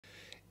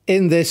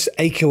In this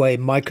AQA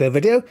micro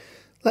video,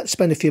 let's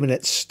spend a few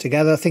minutes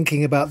together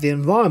thinking about the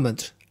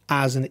environment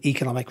as an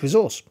economic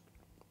resource.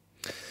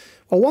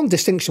 Well, one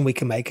distinction we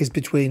can make is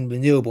between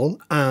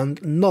renewable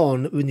and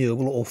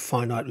non-renewable or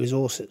finite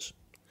resources.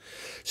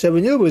 So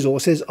renewable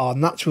resources are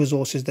natural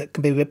resources that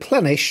can be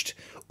replenished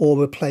or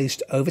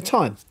replaced over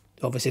time.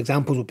 Obvious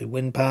examples would be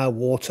wind power,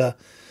 water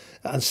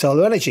and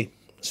solar energy.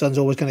 The sun's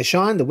always going to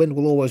shine, the wind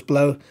will always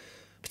blow,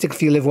 particularly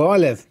if you live where I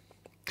live.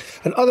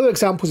 And other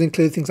examples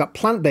include things like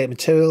plant-based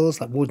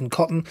materials like wood and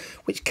cotton,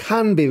 which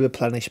can be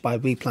replenished by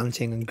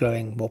replanting and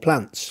growing more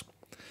plants.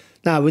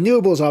 Now,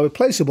 renewables are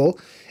replaceable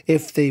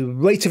if the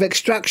rate of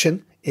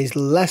extraction is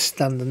less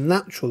than the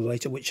natural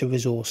rate at which a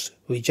resource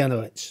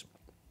regenerates.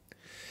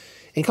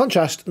 In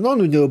contrast,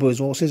 non-renewable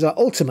resources are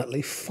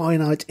ultimately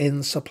finite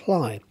in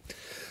supply.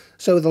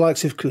 So with the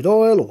likes of crude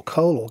oil or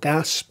coal or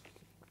gas,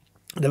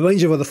 and a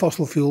range of other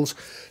fossil fuels,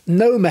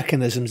 no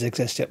mechanisms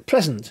exist at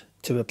present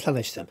to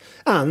replenish them,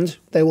 and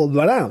they will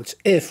run out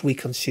if we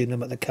consume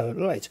them at the current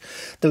rate.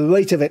 The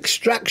rate of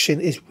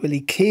extraction is really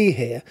key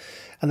here,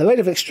 and the rate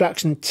of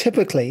extraction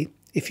typically,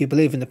 if you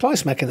believe in the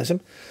price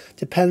mechanism,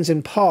 depends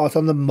in part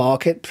on the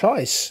market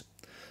price.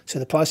 So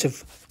the price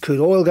of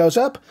crude oil goes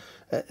up,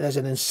 there's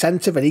an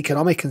incentive, an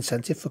economic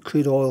incentive for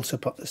crude oil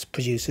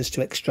producers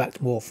to extract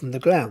more from the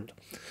ground.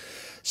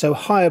 So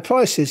higher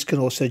prices can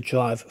also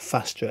drive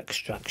faster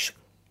extraction.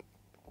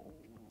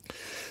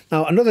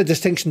 Now, another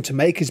distinction to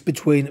make is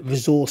between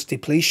resource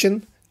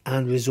depletion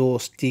and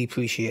resource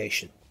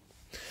depreciation.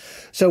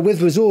 So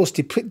with resource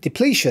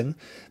depletion,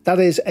 that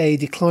is a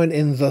decline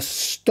in the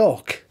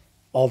stock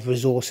of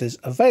resources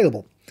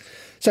available.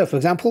 So, for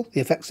example, the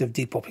effects of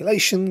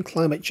depopulation,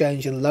 climate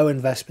change and low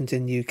investment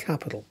in new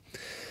capital.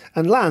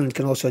 And land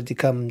can also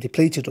become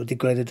depleted or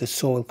degraded as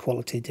soil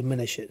quality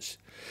diminishes.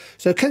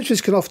 So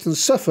countries can often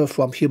suffer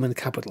from human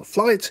capital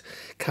flight,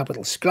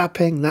 capital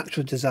scrapping,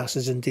 natural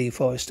disasters and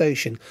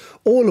deforestation,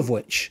 all of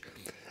which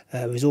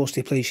resource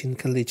depletion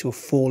can lead to a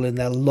fall in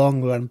their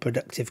long-run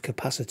productive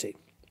capacity.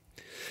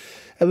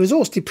 A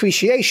resource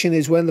depreciation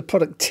is when the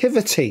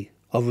productivity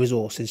of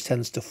resources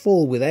tends to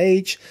fall with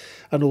age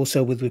and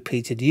also with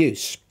repeated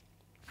use.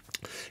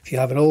 If you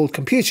have an old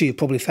computer, you've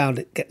probably found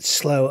it gets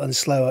slower and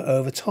slower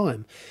over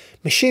time.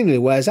 Machinery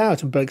wears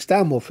out and breaks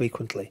down more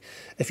frequently.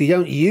 If you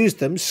don't use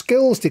them,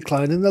 skills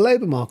decline in the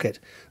labour market.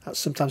 That's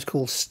sometimes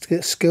called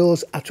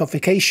skills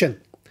atrophication.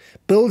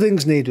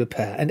 Buildings need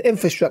repair and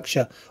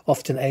infrastructure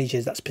often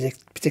ages. That's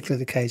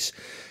particularly the case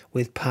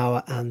with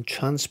power and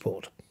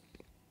transport.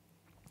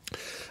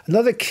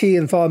 Another key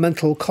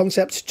environmental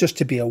concept just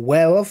to be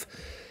aware of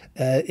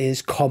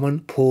is common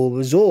pool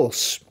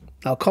resource.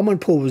 Now, common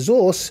pool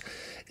resource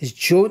is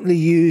jointly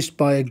used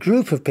by a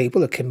group of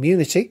people, a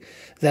community.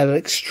 They're an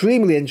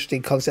extremely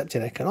interesting concept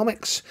in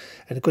economics,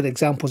 and good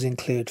examples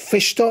include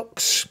fish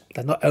stocks.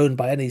 They're not owned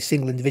by any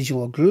single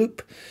individual or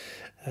group.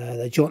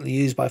 They're jointly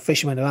used by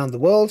fishermen around the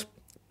world.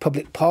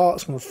 Public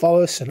parks and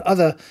forests and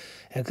other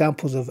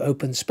examples of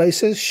open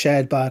spaces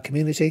shared by a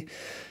community.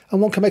 And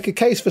one can make a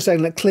case for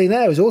saying that clean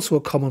air is also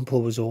a common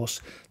pool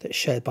resource that's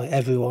shared by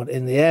everyone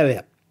in the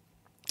area.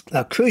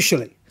 Now,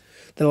 crucially,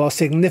 there are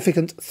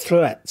significant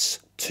threats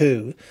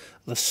to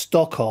the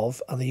stock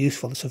of and the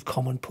usefulness of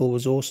common pool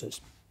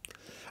resources.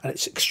 And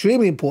it's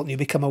extremely important you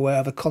become aware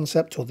of the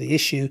concept or the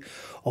issue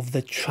of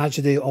the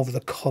tragedy of the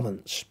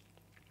commons.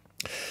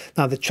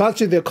 Now, the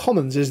tragedy of the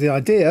commons is the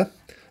idea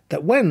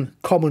that when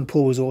common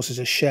pool resources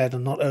are shared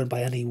and not owned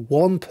by any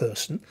one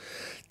person,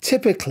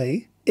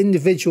 typically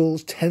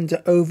individuals tend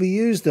to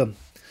overuse them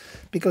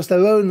because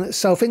their own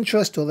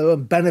self-interest or their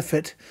own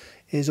benefit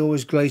is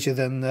always greater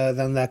than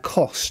their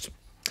cost.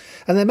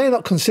 And they may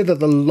not consider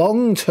the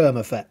long-term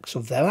effects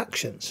of their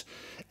actions,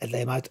 and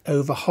they might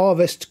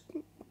over-harvest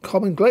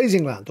common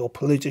grazing land or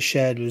pollute a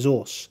shared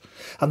resource.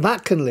 And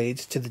that can lead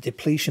to the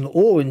depletion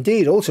or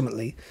indeed,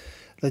 ultimately,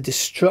 the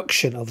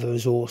destruction of the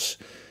resource,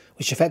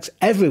 which affects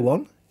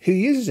everyone who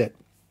uses it.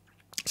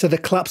 So the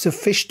collapse of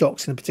fish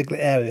stocks in a particular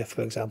area,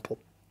 for example.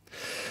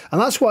 And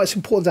that's why it's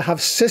important to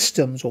have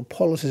systems or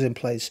policies in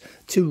place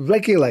to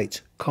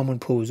regulate common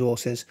pool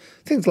resources,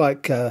 things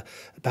like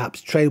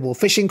perhaps tradable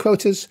fishing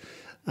quotas,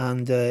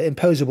 and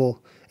enforceable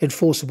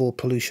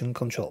pollution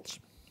controls.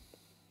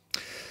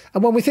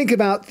 And when we think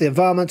about the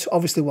environment,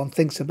 obviously one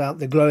thinks about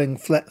the growing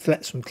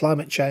threats from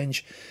climate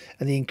change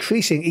and the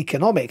increasing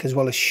economic as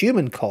well as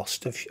human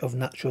cost of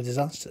natural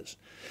disasters.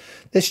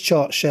 This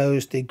chart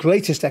shows the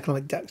greatest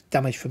economic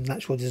damage from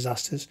natural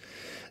disasters.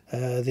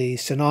 The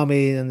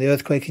tsunami and the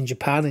earthquake in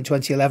Japan in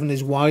 2011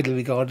 is widely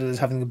regarded as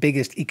having the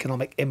biggest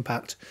economic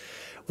impact,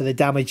 with a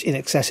damage in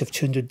excess of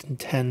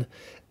 $210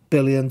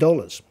 billion.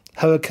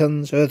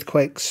 Hurricanes,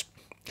 earthquakes,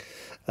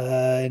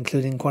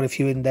 including quite a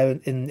few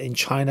in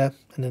China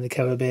and in the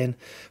Caribbean,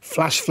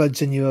 flash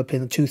floods in Europe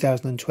in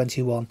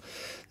 2021.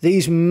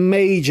 These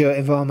major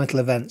environmental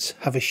events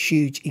have a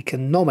huge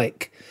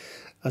economic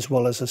as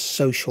well as a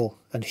social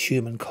and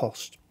human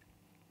cost.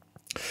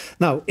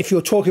 Now, if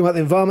you're talking about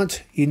the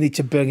environment, you need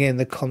to bring in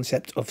the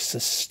concept of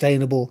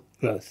sustainable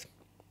growth.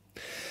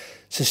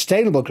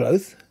 Sustainable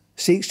growth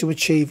seeks to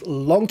achieve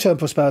long-term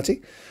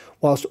prosperity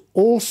whilst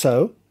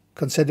also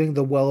considering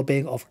the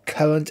well-being of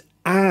current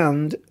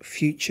and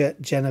future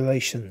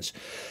generations.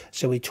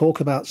 So we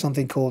talk about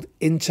something called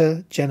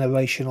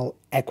intergenerational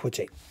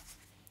equity.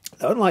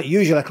 Now, unlike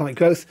usual economic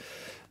growth,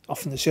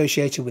 often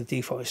associated with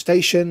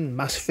deforestation,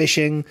 mass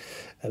fishing,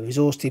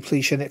 resource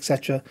depletion,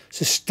 etc.,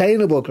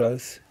 sustainable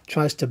growth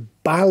tries to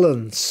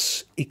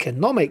balance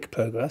economic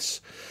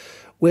progress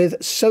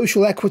with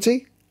social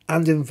equity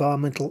and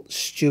environmental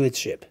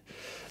stewardship.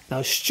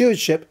 Now,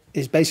 stewardship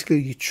is basically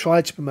you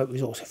try to promote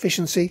resource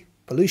efficiency,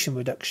 pollution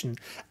reduction,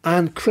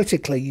 and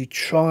critically, you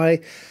try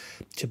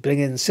to bring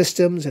in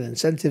systems and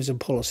incentives and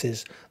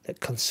policies that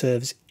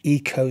conserves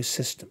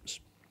ecosystems.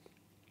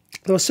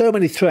 There are so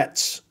many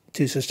threats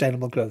to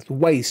sustainable growth.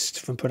 Waste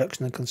from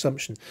production and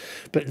consumption.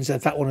 Britain's in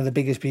fact one of the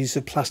biggest producers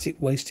of plastic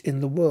waste in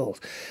the world,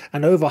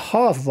 and over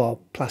half of our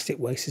plastic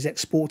waste is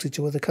exported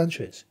to other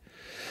countries.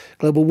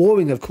 Global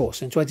warming, of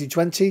course, in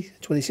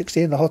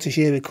 2016, the hottest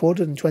year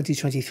recorded, and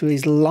 2023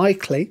 is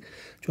likely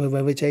to have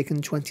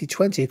overtaken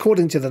 2020,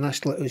 according to the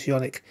National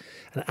Oceanic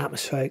and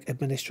Atmospheric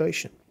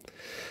Administration.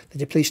 The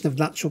depletion of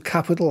natural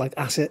capital like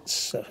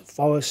assets,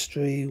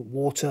 forestry,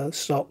 water,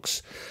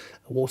 stocks,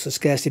 water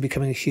scarcity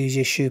becoming a huge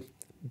issue,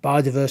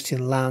 biodiversity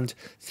in land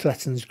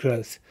threatens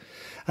growth,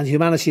 and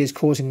humanity is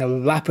causing a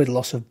rapid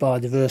loss of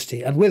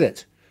biodiversity, and with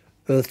it,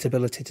 Earth's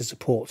ability to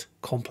support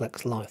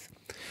complex life.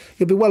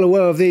 You'll be well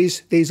aware of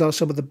these. These are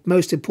some of the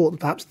most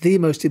important, perhaps the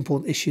most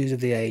important issues of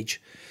the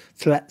age,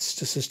 threats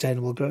to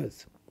sustainable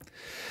growth.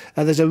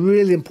 There's a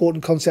really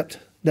important concept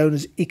known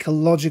as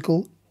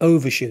ecological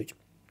overshoot.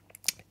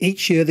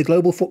 Each year, the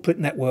Global Footprint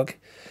Network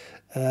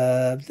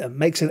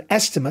makes an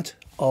estimate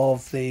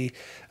of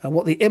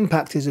what the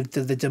impact is of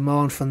the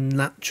demand for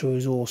natural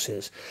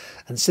resources.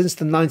 And since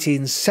the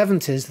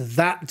 1970s,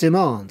 that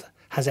demand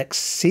has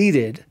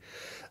exceeded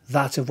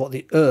that of what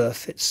the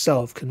Earth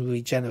itself can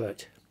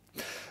regenerate.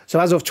 So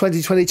as of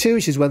 2022,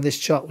 which is when this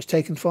chart was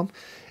taken from,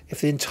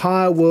 if the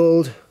entire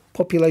world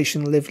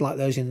population lived like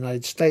those in the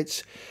United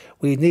States,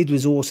 we need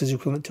resources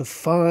equivalent to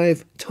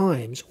 5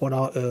 times what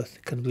our Earth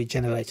can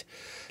regenerate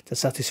to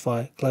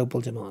satisfy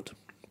global demand.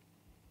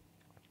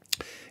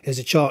 Here's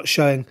a chart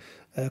showing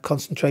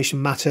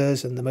concentration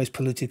matters and the most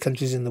polluted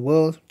countries in the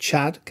world.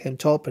 Chad came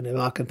top, and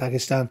Iraq and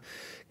Pakistan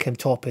came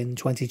top in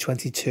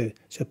 2022.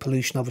 So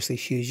pollution, obviously a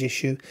huge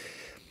issue.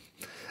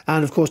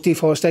 And of course,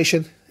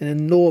 deforestation, an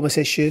enormous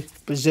issue.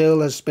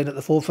 Brazil has been at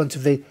the forefront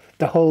of the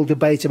whole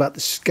debate about the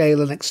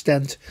scale and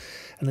extent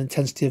and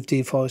intensity of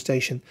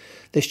deforestation.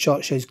 This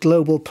chart shows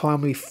global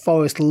primary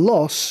forest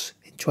loss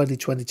in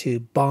 2022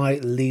 by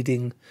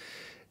leading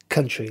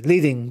country.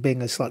 Leading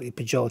being a slightly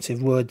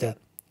pejorative word there.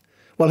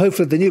 Well,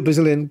 hopefully the new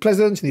Brazilian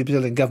president and the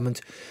Brazilian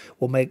government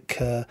will make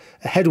a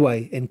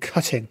headway in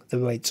cutting the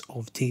rates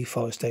of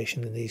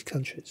deforestation in these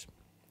countries.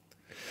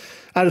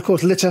 And of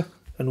course, litter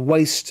and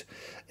waste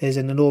is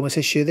an enormous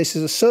issue. This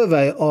is a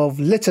survey of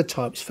litter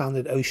types found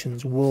in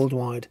oceans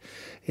worldwide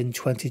in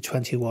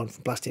 2021,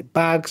 from plastic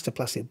bags to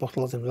plastic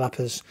bottles and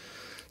wrappers,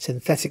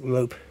 synthetic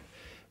rope,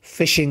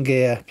 fishing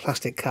gear,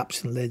 plastic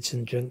caps and lids,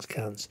 and drinks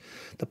cans.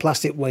 The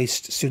plastic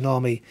waste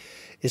tsunami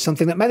is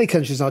something that many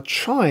countries are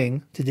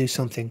trying to do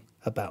something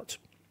about.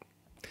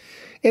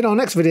 In our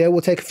next video,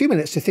 we'll take a few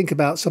minutes to think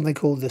about something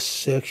called the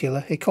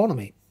circular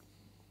economy.